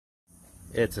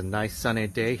It's a nice sunny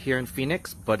day here in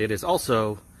Phoenix, but it is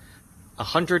also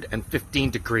 115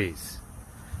 degrees.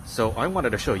 So I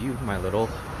wanted to show you my little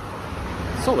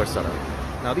solar setup.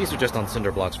 Now these are just on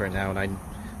cinder blocks right now, and I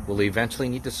will eventually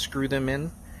need to screw them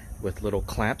in with little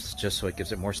clamps just so it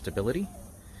gives it more stability.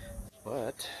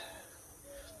 But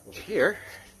over here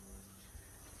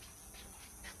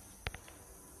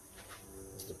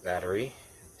is the battery,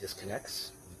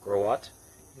 disconnects, grow watt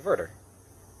inverter.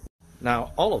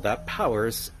 Now all of that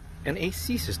powers an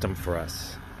AC system for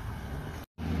us.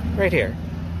 Right here.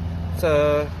 It's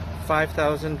a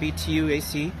 5000 BTU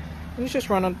AC, and it's just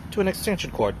run onto an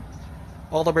extension cord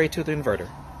all the way to the inverter.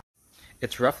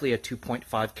 It's roughly a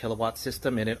 2.5 kilowatt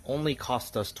system, and it only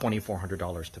cost us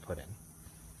 $2,400 to put in.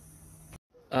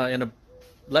 In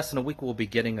less than a week, we'll be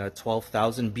getting a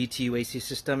 12,000 BTU AC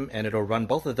system, and it'll run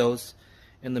both of those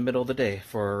in the middle of the day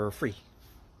for free.